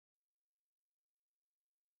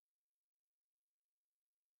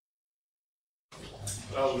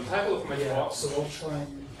Well, the title of my talk, so we'll try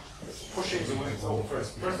and pushing the winds. So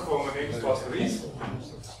first of all, my name is Thorsten Riess.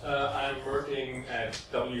 I'm working at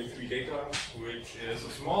W3 Data, which is a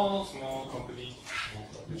small company.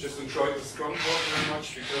 We just enjoyed the Scrum talk very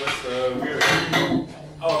much because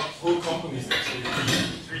our whole company is actually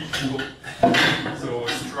three people. So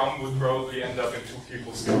Scrum would probably end up in 2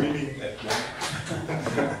 people screaming at one.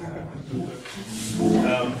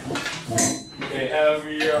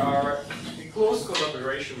 We are in close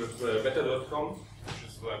collaboration with wetter.com, which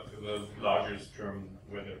is like the largest German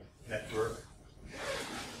weather network.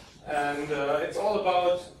 And it's all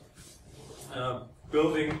about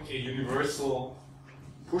building a universal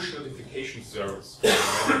push notification service for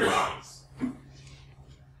weather warnings.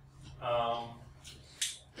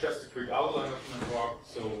 Just a quick outline of my talk.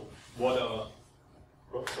 So, what are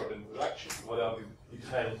short introduction? What are the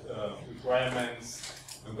detailed requirements?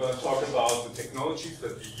 I'm going to talk about the technologies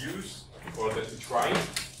that we use or that we try,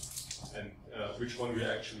 and which one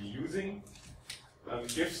we're actually using.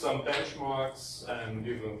 Give some benchmarks and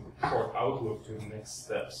give a short outlook to the next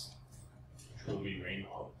steps, which will be rain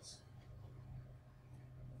audits.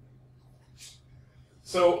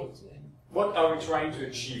 So, what are we trying to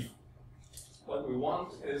achieve? What we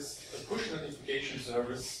want is a push notification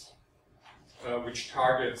service which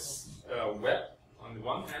targets web on the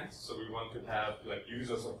one hand. So we want to have like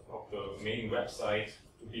users of the main website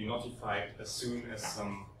to be notified as soon as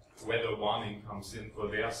some weather warning comes in for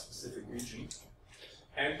their specific region.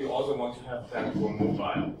 And we also want to have that for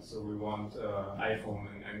mobile. So we want iPhone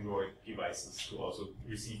and Android devices to also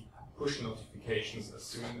receive push notifications as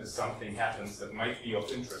soon as something happens that might be of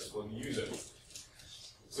interest for the user.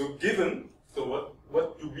 So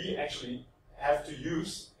what do we actually have to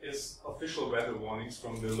use is official weather warnings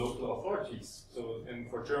from the local authorities. So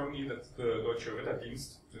for Germany, that's the Deutsche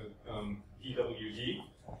Wetterdienst, the DWD.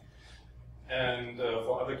 And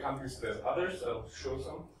for other countries, there's others. I'll show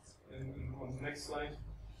some on the next slide.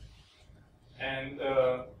 And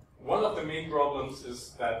one of the main problems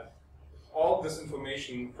is that all this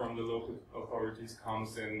information from the local authorities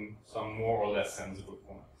comes in some more or less sensible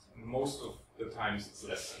formats. And most of the times it's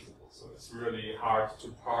less sensible. So it's really hard to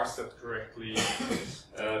parse that correctly.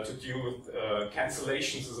 To deal with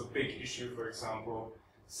cancellations is a big issue, for example.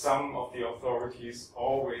 Some of the authorities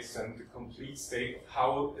always send the complete state of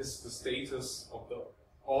how is the status of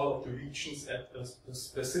all of the regions at a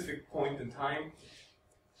specific point in time.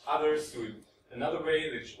 Others do it another way,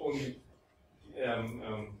 they only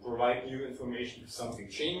provide new information if something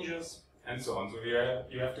changes, and so on. So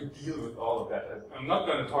you have to deal with all of that. I'm not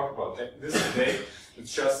going to talk about this today.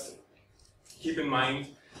 It's just keep in mind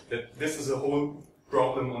that this is a whole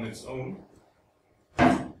problem on its own.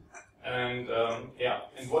 And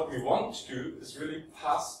and what we want to do is really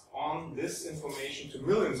pass on this information to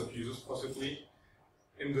millions of users, possibly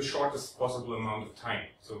in the shortest possible amount of time.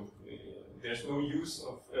 So there's no use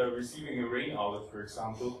of receiving a rain alert, for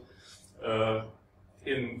example,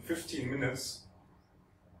 in 15 minutes.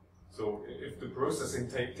 So if the processing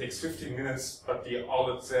takes 15 minutes, but the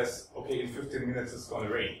alert says, okay, in 15 minutes it's going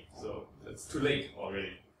to rain. So that's too late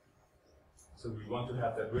already. So we want to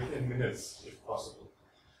have that within minutes, if possible.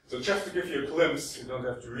 So just to give you a glimpse, you don't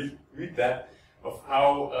have to read that, of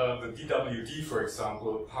how the DWD, for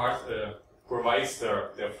example, provides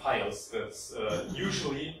their files. That's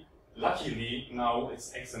usually, luckily, now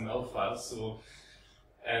it's XML files, so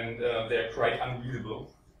and they're quite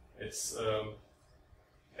unreadable. It's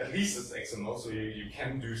at least it's XML, so you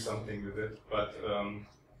can do something with it, but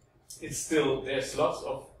it's still, there's lots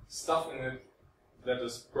of stuff in it that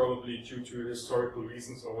is probably due to historical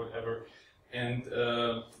reasons or whatever, and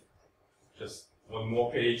just one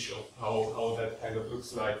more page of how that kind of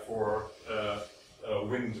looks like for a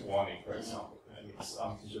wind warning, for example. And it's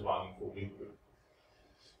amtliche Warnung for wind.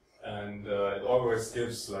 And it always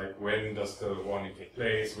gives like when does the warning take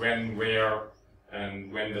place, when, where,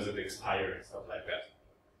 and when does it expire and stuff like that.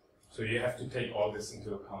 So you have to take all this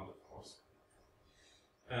into account, of course.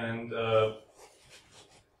 And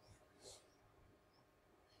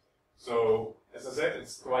so, as I said,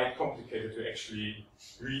 it's quite complicated to actually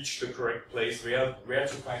reach the correct place where to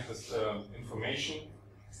find this information.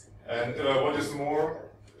 And what is more,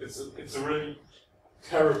 it's a really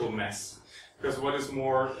terrible mess. Because what is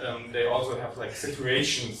more, they also have like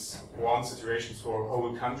warn situations for a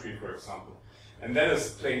whole country, for example. And that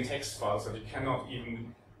is plain text files that you cannot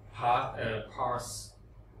even parse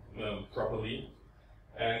properly.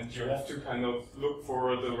 And you have to kind of look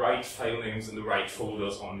for the right file names and the right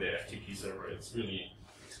folders on the FTP server. It's really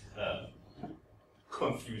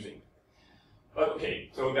confusing. But okay,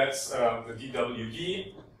 so that's the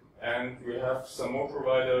DWD. And we have some more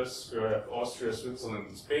providers. We have Austria, Switzerland,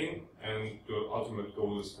 and Spain. And the ultimate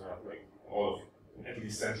goal is to have like all of at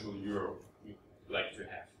least Central Europe we'd like to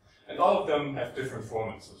have. And all of them have different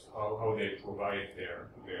formats of how they provide their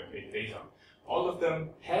big data. All of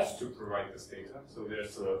them have to provide this data. So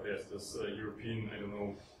there's this European, I don't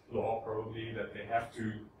know, law probably that they have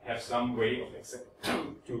to have some way of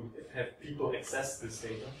to have people access this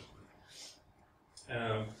data.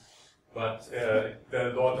 But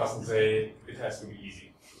the law doesn't say it has to be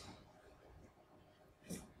easy.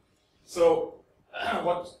 So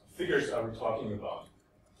what figures are we talking about?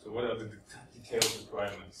 So what are the detailed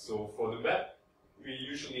requirements? So for the web, we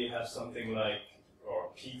usually have something like,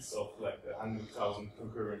 or peaks of like 100,000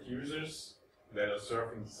 concurrent users that are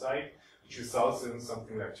surfing the site, which results in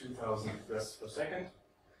something like 2,000 requests per second.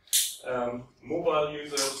 Mobile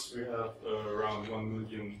users, we have around 1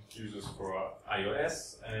 million users for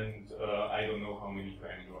iOS, and I don't know how many for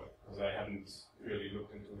Android, because I haven't really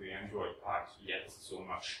looked into the Android part yet so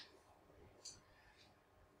much.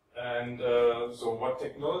 And so what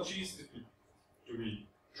technologies do we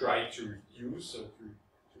try to use or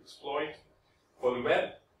to exploit? For the web,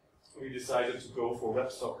 we decided to go for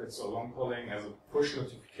WebSockets or long polling as a push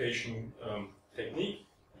notification technique.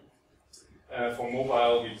 For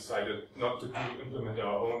mobile, we decided not to implement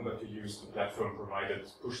our own, but to use the platform-provided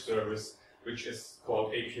push service, which is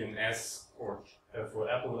called APNS for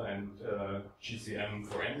Apple and GCM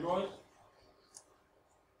for Android.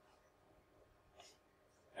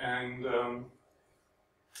 And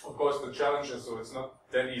of course, the challenge is, so it's not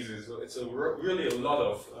that easy. So it's really a lot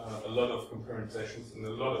of concurrent sessions and a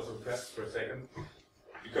lot of requests per second,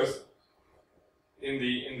 because in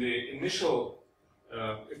the initial,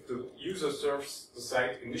 if the user surfs the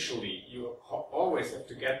site initially, you always have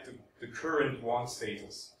to get the current one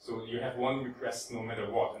status. So you have one request no matter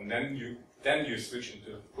what, and then you switch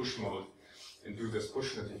into push mode and do this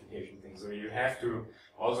push notification thing. So you have to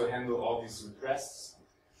also handle all these requests.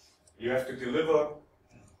 You have to deliver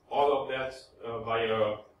all of that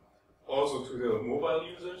via also to the mobile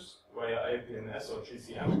users via IPNS or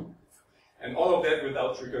GCM, and all of that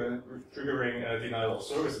without triggering denial of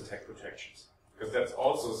service attack protections. Because that's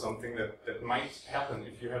also something that might happen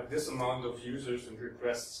if you have this amount of users and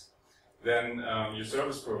requests. Then your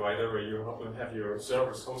service provider, where you have your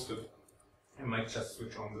servers hosted, you might just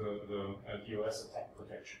switch on the DOS attack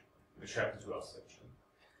protection, which happened to us actually.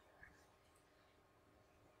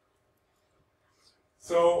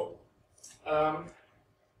 So I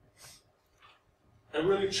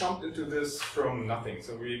really jumped into this from nothing.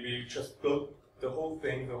 So we just built the whole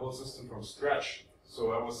thing, the whole system from scratch.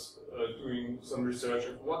 So I was doing some research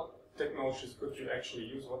of what technologies could you actually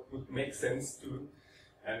use, what would make sense to,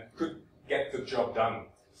 and could get the job done.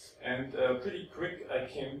 And pretty quick I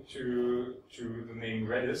came to the name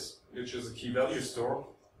Riess, which is a key value store,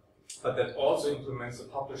 but that also implements a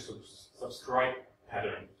publish-subscribe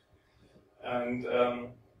pattern. And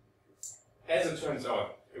as it turns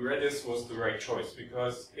out, Riess was the right choice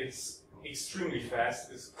because it's extremely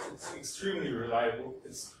fast, it's extremely reliable.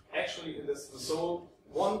 It's actually the sole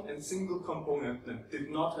one and single component that did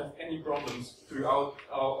not have any problems throughout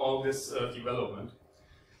all this development.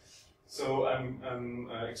 So I'm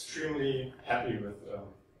extremely happy with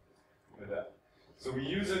that. So we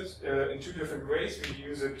use it in two different ways. We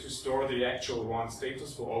use it to store the actual WAN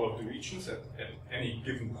status for all of the regions at any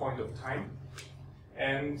given point of time,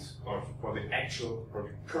 or for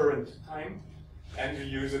the current time, and we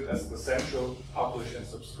use it as the central publish and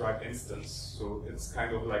subscribe instance. So it's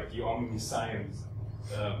kind of like the omniscience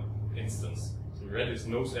instance. So Riess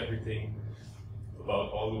knows everything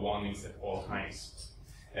about all the warnings at all times.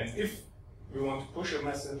 And if we want to push a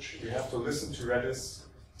message, we have to listen to Riess,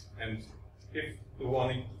 and if the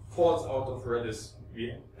warning falls out of Riess,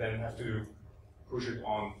 we then have to push it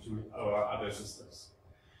on to our other systems.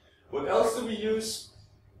 What else do we use?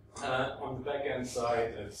 On the back-end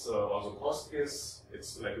side, it's also PostGIS.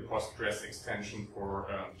 It's like a Postgres extension for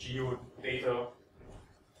geo data,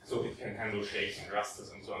 so it can handle shapes and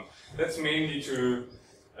rasters and so on. That's mainly to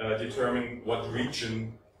determine what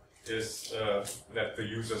region is that the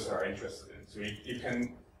users are interested in. So you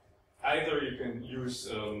can use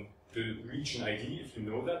the region ID if you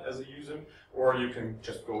know that as a user, or you can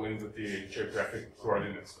just go in with the geographic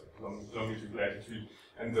coordinates, like longitude, latitude,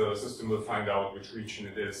 and the system will find out which region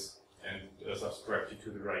it is and subscribe you to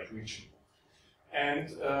the right region. And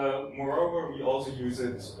moreover, we also use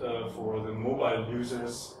it for the mobile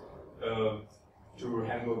users to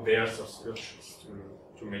handle their subscriptions,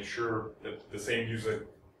 to make sure that the same user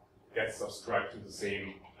gets subscribed to the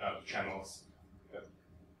same channels,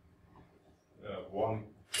 WAN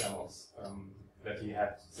channels that he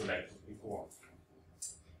had selected before.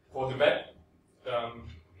 For the web,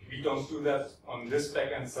 we don't do that on this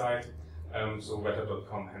backend side, so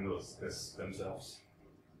weather.com handles this themselves.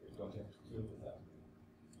 We don't have to deal with that.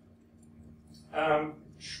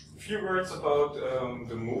 A few words about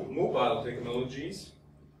the mobile technologies.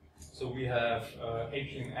 So we have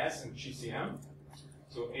APNS and GCM.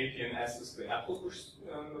 So APNS is the Apple push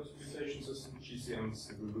notification system, GCM is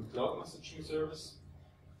the Google Cloud Messaging Service.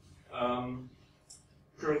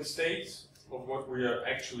 Current state of what we are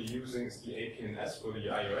actually using is the APNS for the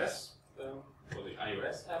iOS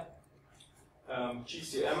app.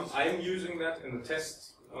 GCM, I'm using that in the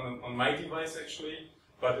test on my device actually,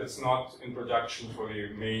 but it's not in production for the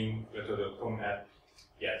main weather.com app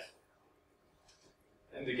yet.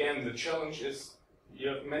 And again, the challenge is you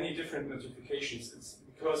have many different notifications. It's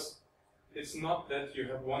because it's not that you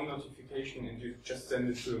have one notification and you just send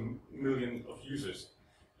it to a million of users.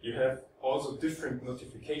 You have also different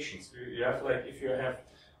notifications. You have, like, if you have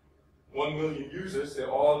 1 million users,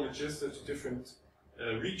 they're all registered to different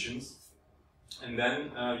regions, and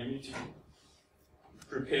then you need to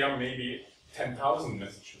prepare maybe 10,000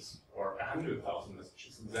 messages or 100,000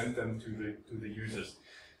 messages and send them to the users.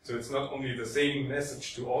 So it's not only the same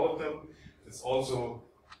message to all of them, it's also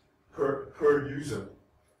per user,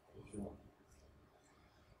 if you want.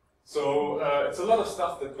 So it's a lot of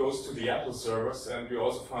stuff that goes to the Apple servers, and we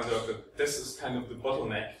also found out that this is kind of the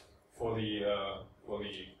bottleneck for the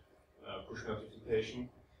push notification.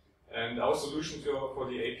 And our solution for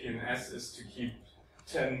the APNS is to keep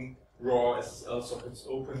 10 raw SSL sockets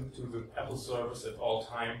open to the Apple servers at all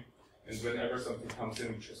time, and whenever something comes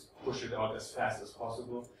in, just push it out as fast as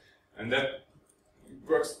possible. And that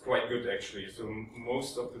works quite good actually. So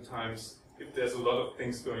most of the times, if there's a lot of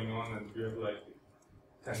things going on and we have like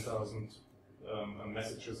 10,000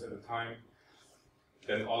 messages at a time,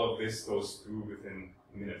 then all of this goes through within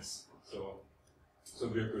minutes. So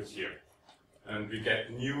we're good here. And we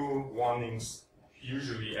get new warnings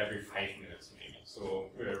usually every 5 minutes maybe. So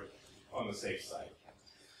we're on the safe side.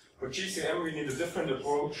 For GCM we need a different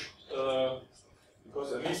approach,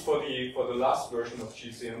 because at least for the last version of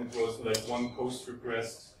GCM it was like one post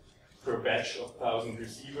request per batch of 1,000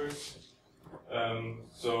 receivers.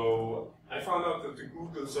 So I found out that the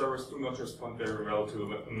Google servers do not respond very well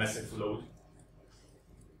to a massive load.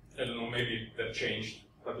 I don't know, maybe that changed,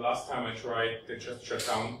 but last time I tried, they just shut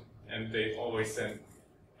down and they always send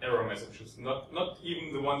error messages. Not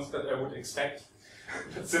even the ones that I would expect,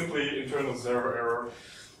 but simply internal server error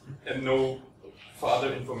and no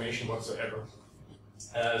further information whatsoever.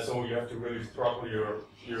 So you have to really throttle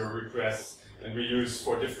your requests, and we use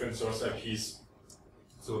 4 different source IPs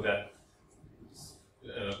so that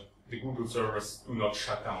the Google servers do not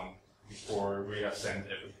shut down before we have sent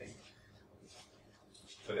everything.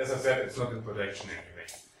 But as I said, it's not in production anyway.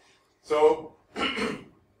 So,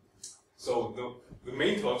 the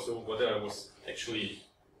main talk, so what I was actually,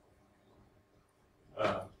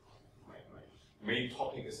 my main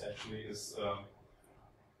topic is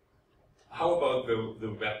how about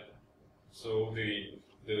the web? So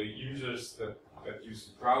the users that use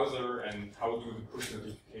the browser, and how do the push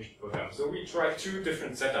notification for them. So we tried 2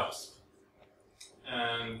 different setups.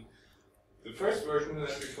 And the first version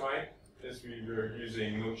that we tried is we were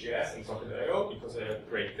using Node.js and Socket.io because I have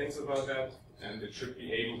great things about that, and it should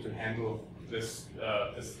be able to handle this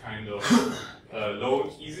kind of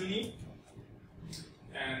load easily.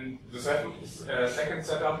 And the second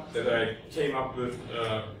setup that I came up with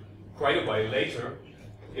quite a while later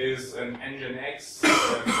is an Nginx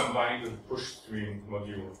combined with push-stream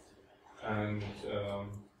module. And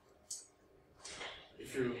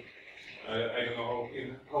if you, I don't know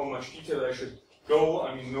in how much detail I should go.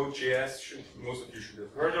 I mean, Node.js, most of you should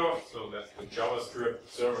have heard of. So that's the JavaScript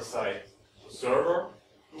server-side server,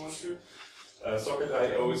 if you want to.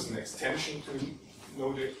 Socket.io is an extension to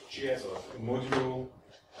Node.js, or a module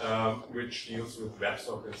which deals with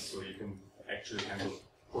WebSockets, so you can actually handle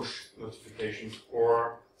push notifications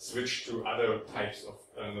or switch to other types of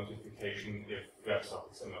notification if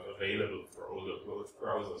WebSockets are not available for older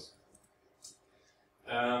browsers.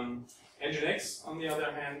 Nginx, on the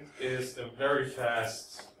other hand, is a very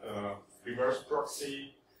fast reverse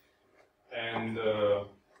proxy, and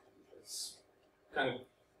it's kind of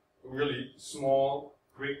really small,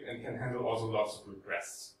 quick, and can handle also lots of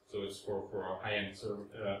requests. So it's for high-end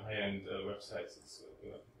websites, it's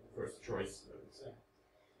the first choice, I would say.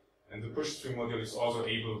 And the push-stream module is also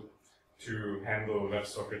able to handle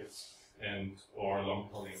WebSockets and or long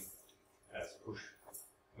polling as push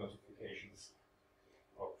notifications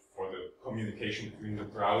for the communication between the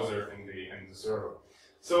browser and the server.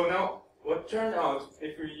 So now what turned out,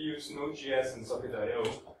 if we use Node.js and Socket.io,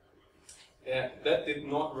 that did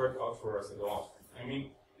not work out for us at all. I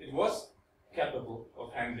mean, it was capable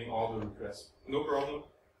of handling all the requests. No problem,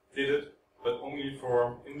 did it, but only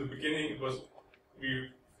for, in the beginning, we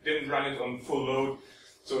didn't run it on full load,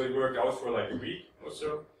 so it worked out for like a week or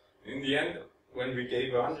so. In the end, when we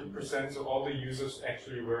gave 100%, so all the users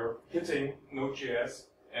actually were hitting Node.js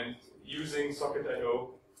and using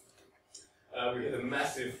Socket.io, we had a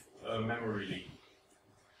massive memory leak.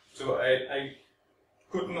 So I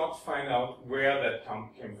could not find out where that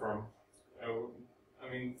came from.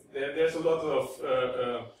 I mean, there's a lot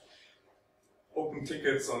of open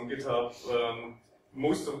tickets on GitHub.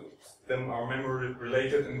 Most of them are memory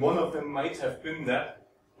related, and one of them might have been that,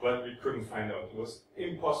 but we couldn't find out. It was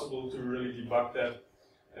impossible to really debug that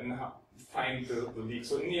and find the leak.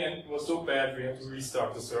 So in the end, it was so bad we had to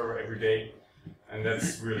restart the server every day, and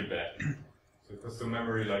that's really bad. So it was the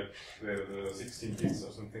memory, like the 16 gigs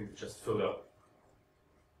or something, just filled up.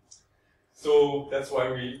 So that's why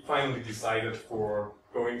we finally decided for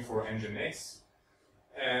going for Nginx,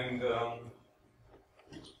 and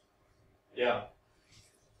yeah.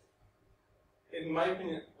 In my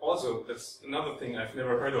opinion, also, that's another thing I've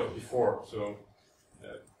never heard of before. So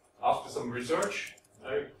after some research,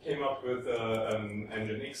 I came up with an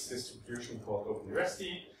Nginx distribution called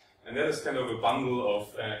OpenResty, and that is kind of a bundle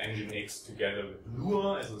of Nginx together with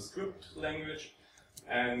Lua as a script language,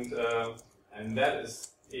 and that is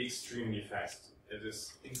extremely fast. It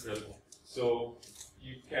is incredible. So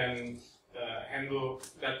you can handle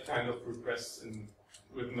that kind of requests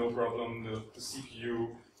with no problem. The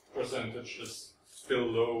CPU percentage is still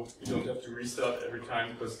low. You don't have to restart every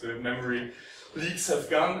time because the memory leaks have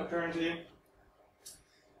gone apparently.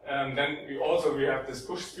 And then we have this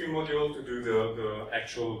push stream module to do the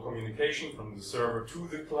actual communication from the server to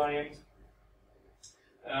the client.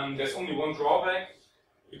 There's only one drawback,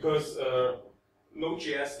 because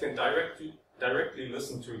Node.js can directly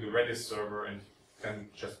listen to the Redis server and can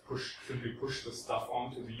just simply push the stuff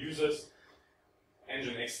onto the users.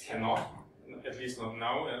 Nginx cannot, at least not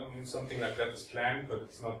now. I mean, something like that is planned, but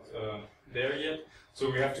it's not there yet.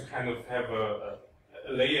 So we have to kind of have a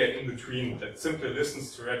layer in between that simply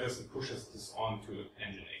listens to Redis and pushes this on to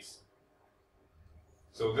Nginx.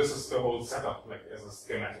 So this is the whole setup, like as a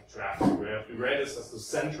schematic draft. We have the Redis as the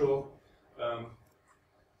central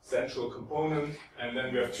component, and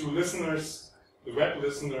then we have two listeners, the web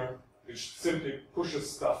listener, which simply pushes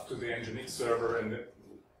stuff to the Nginx server, and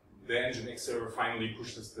the Nginx server finally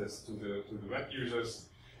pushes this to the web users.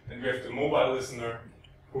 And we have the mobile listener,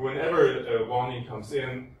 who whenever a warning comes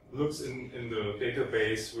in, looks in the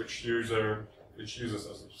database which users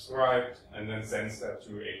are subscribed, and then sends that to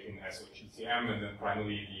 18S or GTM, and then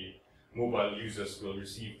finally the mobile users will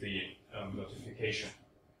receive the notification.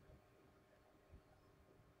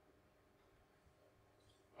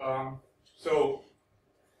 So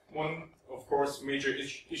one, of course, major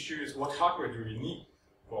issue is what hardware do we need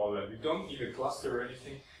for all that? We don't need a cluster or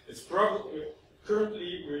anything. It's probably,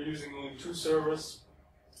 currently we're using only two servers.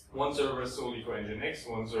 One server is solely for Nginx,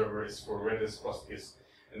 one server is for Redis, Postgres,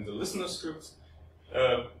 and the listener scripts.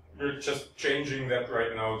 We're just changing that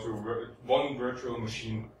right now to one virtual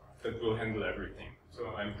machine that will handle everything. So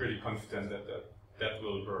I'm pretty confident that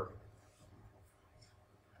will work.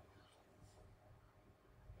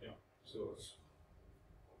 So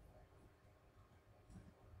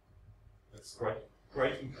that's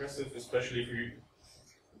quite impressive, especially if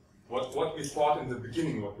what we thought in the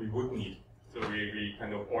beginning what we would need. So we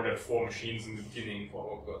kind of ordered 4 machines in the beginning for,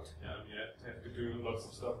 oh god, yeah, we have to do lots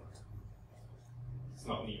of stuff. It's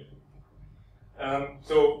not needed.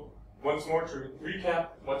 So once more to recap,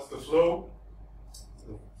 what's the flow?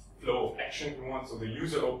 The flow of action we want. So the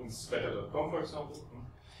user opens better.com, for example,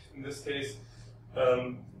 in this case.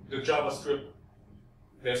 The JavaScript,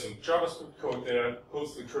 there's some JavaScript code there,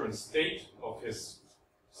 holds the current state of his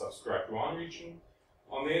subscribed WAN region.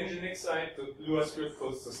 On the Nginx side, the Lua script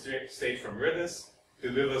holds the state from Redis,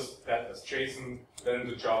 delivers that as JSON, then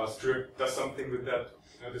the JavaScript does something with that,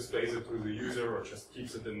 displays it to the user or just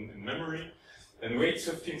keeps it in memory, then waits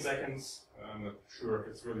 15 seconds, I'm not sure if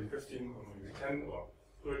it's really 15 or maybe 10 or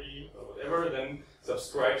 30 or whatever, then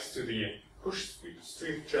subscribes to the push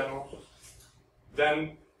stream channel.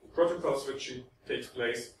 Then protocol switching takes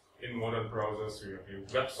place in modern browsers. You have your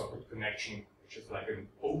WebSocket connection, which is like an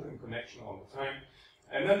open connection all the time.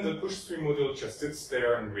 And then the push stream module just sits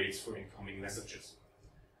there and waits for incoming messages.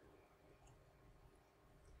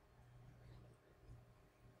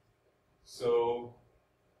 So,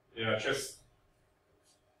 yeah, just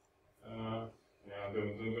the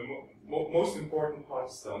most important part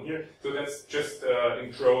is down here. So that's just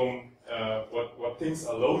in Chrome what things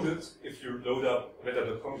are loaded. If you load up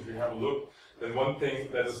weather.com, if you have a look, then one thing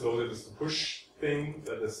that is loaded is the push thing.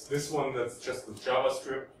 That is this one. That's just the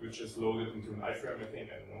JavaScript, which is loaded into an iframe. I think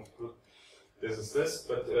I don't know. This is this.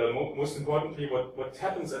 But most importantly, what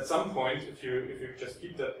happens at some point if you just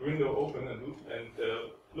keep that window open and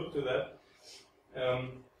look to that.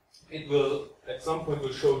 It will, at some point,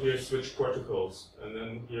 will show here switch protocols, and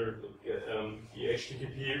then here the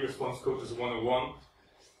HTTP response code is 101,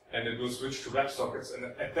 and it will switch to WebSockets, and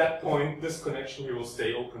at that point, this connection here will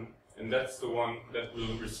stay open, and that's the one that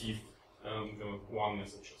will receive the WAN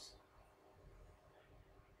messages.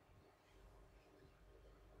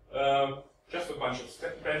 Just a bunch of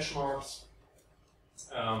benchmarks.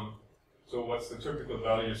 So what's the typical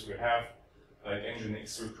values we have, like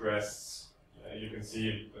Nginx requests. You can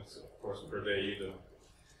see that's of course per day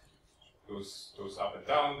goes up and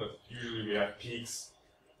down, but usually we have peaks,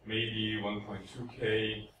 maybe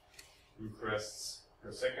 1.2K requests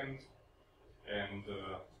per second, and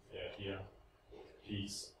yeah, here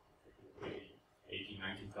peaks maybe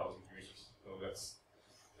 80-90,000 users. So that's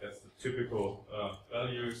the typical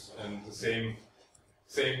values, and the same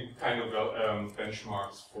kind of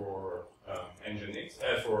benchmarks for Nginx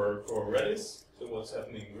for Redis. So what's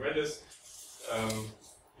happening in Redis?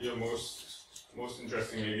 Here most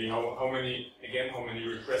interesting maybe how many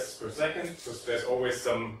requests per second, because there's always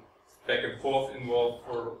some back and forth involved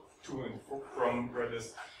to and from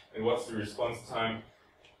Redis, and what's the response time.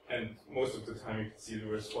 And most of the time you can see the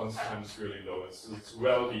response time is really low. It's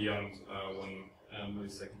well beyond 1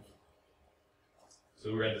 millisecond. So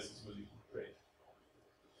Redis is really great.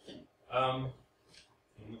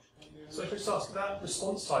 So if I just ask that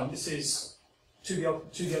response time, this is to the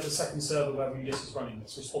other second server where Riess is running.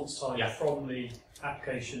 It's response time from the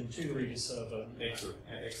application to the Riess server.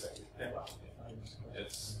 Exactly. Yeah.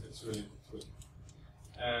 It's really good.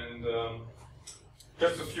 And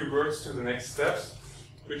just a few words to the next steps,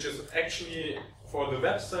 which is actually for the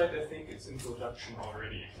website. I think it's in production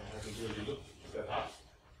already. I haven't really looked that up.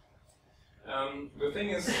 The thing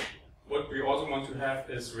is, what we also want to have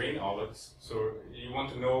is rain alerts. So you want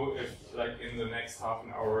to know if, like, in the next half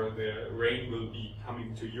an hour, the rain will be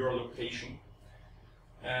coming to your location.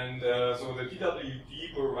 And so the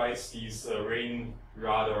DWD provides these rain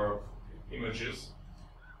radar images.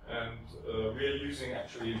 And we are using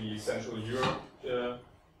actually the Central Europe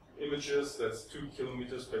images. That's 2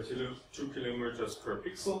 kilometers per 2 kilometers per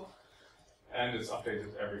pixel. And it's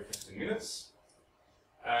updated every 15 minutes.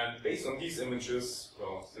 And based on these images,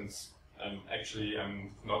 well, since I'm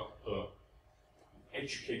not an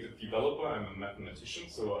educated developer, I'm a mathematician,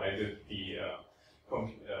 so I did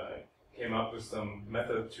came up with some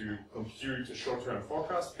method to compute a short-term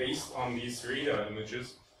forecast based on these radar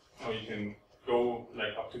images. Now you can go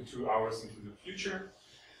like up to 2 hours into the future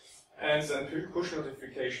and send push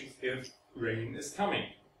notifications if rain is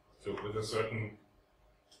coming. So with a certain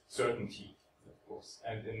certainty, of course,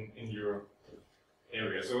 and in your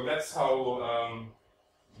area. So that's how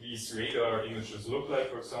these radar images look like.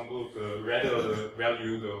 For example, the redder the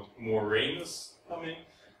value, the more rain is coming.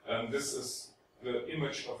 This is the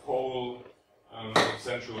image of whole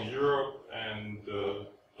Central Europe, and the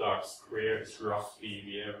dark square is roughly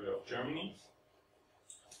the area of Germany.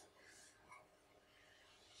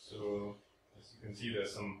 So as you can see,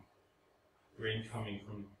 there's some rain coming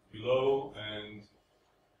from below, and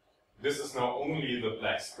this is now only the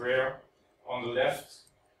black square. On the left,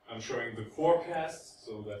 I'm showing the forecast,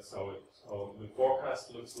 so that's how the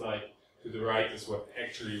forecast looks like. To the right is what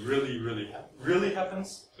actually really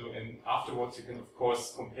happens. So, and afterwards you can of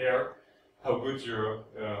course compare how good your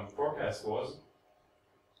forecast was.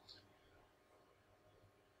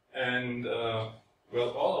 And well,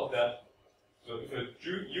 all of that. So if a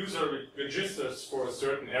user registers for a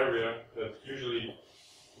certain area, that usually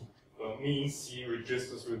means he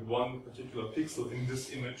registers with one particular pixel in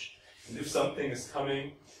this image. And if something is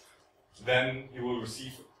coming, then you will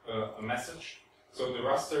receive a message. So the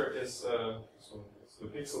raster is, so the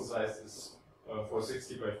pixel size is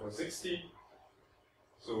 460 by 460.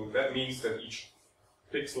 So that means that each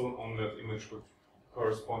pixel on that image would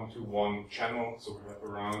correspond to one channel. So we have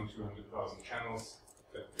around 200,000 channels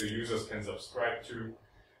that the users can subscribe to.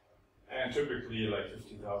 And typically like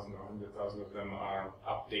 50,000 or 100,000 of them are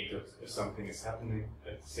updated if something is happening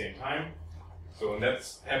at the same time. So and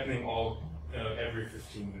that's happening all every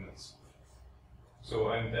 15 minutes.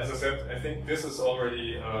 So, and as I said, I think this is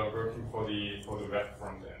already working for the web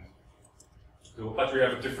front end. So, but we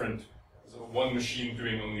have a different, so one machine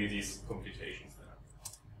doing only these computations there.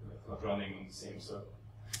 It's not running on the same server.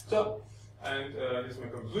 So, And here's my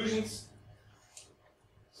conclusions.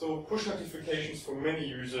 So push notifications for many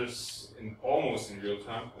users almost in real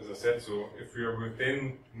time, as I said. So if we are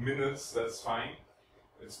within minutes, that's fine.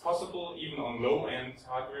 It's possible even on low-end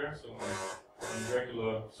hardware, so on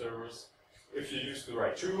regular servers. If you use the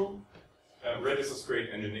right tool, Redis is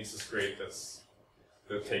great, Nginx is great. That's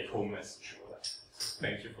the take-home message for that.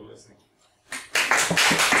 Thank you for listening.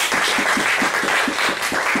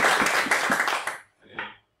 Any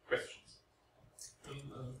questions?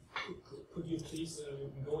 Could you please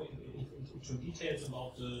go into details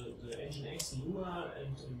about the Nginx, Lua,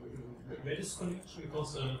 and Redis connection?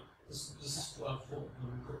 Because this is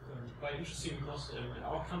quite interesting, because in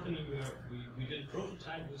our company we did a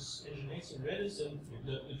prototype with Nginx and Redis, and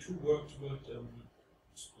the two worked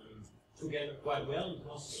together quite well,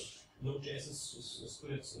 because Node.js is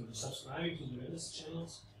good at subscribing to the Redis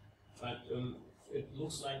channels, but it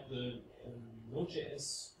looks like the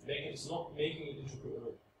Node.js backend is not making it into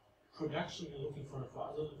production. We're looking for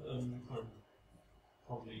other,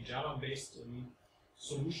 probably Java-based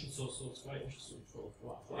solutions. So it's quite interesting for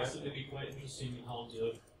us. It would be quite interesting how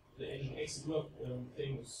the Nginx Lua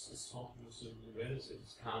thing is talking with the Redis. It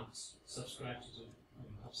can't subscribe to the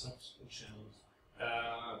sub channels.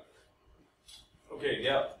 Okay,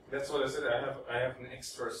 yeah, that's what I said. I have an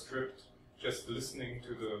extra script just listening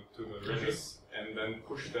to the Redis and then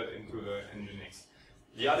push that into the Nginx.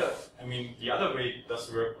 The other way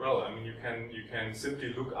does work well. I mean, you can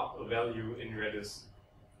simply look up a value in Redis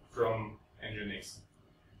from Nginx.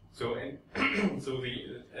 So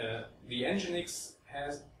the Nginx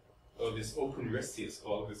has, or this OpenResty is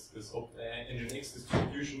called, this Nginx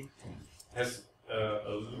distribution has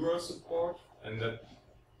a Lua support, and that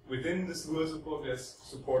within this Lua support there's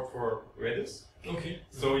support for Redis. Okay.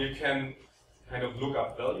 So you can kind of look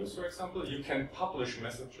up values, for example. You can publish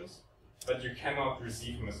messages, but you cannot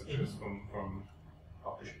receive messages from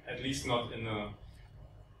publish, at least not in a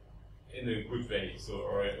good way, so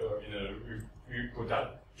or in a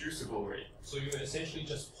reproducible way. So you're essentially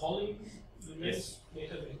just polling the database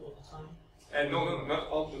all the time? No, not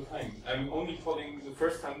all the time. I'm only polling the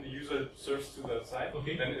first time the user surfs to that site.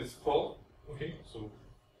 Okay. Then it's poll. Okay. So,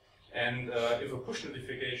 and if a push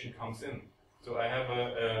notification comes in, so I have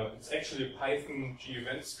it's actually a Python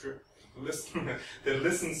gevent script that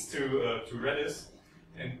listens to Redis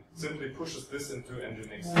and simply pushes this into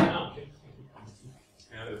Nginx. Ah, okay.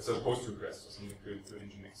 Yeah, it's a post request or something to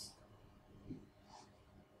Nginx.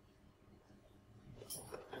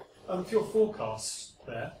 For your forecast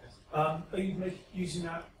there, are you basing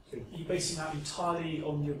that entirely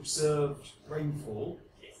on the observed rainfall?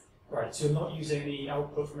 Yes. Right, so you're not using any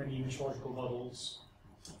output from any meteorological models?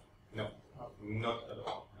 No, not at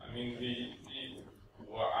all. I mean,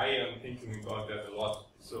 I am thinking about that a lot.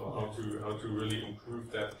 So how to really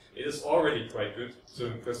improve that. It is already quite good. So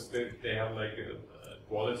because they have like a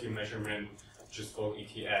quality measurement, which is called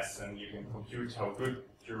ETS, and you can compute how good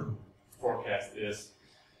your forecast is.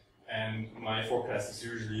 And my forecast is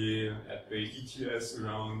usually at the ETS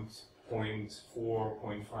around 0.4,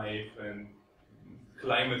 0.5, and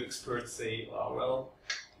climate experts say, oh, well,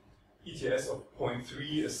 ETS of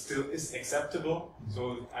 0.3 is acceptable.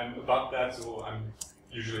 So I'm above that. So I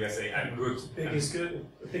say I'm good. Big is good.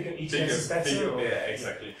 Bigger ETS is better. Yeah,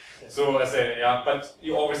 exactly. Yeah. So I say but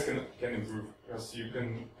you always can improve, because you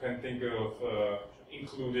can think of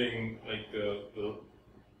including like the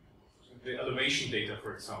elevation data,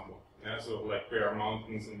 for example. Yeah, so like where are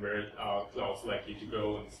mountains and where are clouds likely to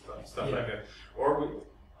go and stuff like that. Or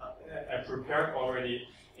I prepared already,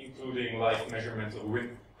 including live measurements of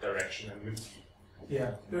wind direction and wind speed.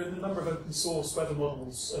 Yeah, there are a number of open source weather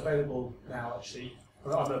models available now. Actually,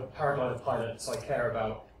 I'm a paraglider pilot, so I care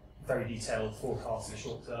about very detailed forecasts in the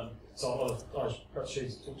short term. So I'll perhaps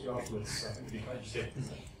talk to you afterwards. So I think it'd be quite interesting.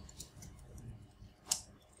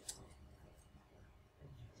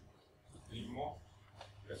 Any more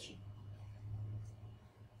questions?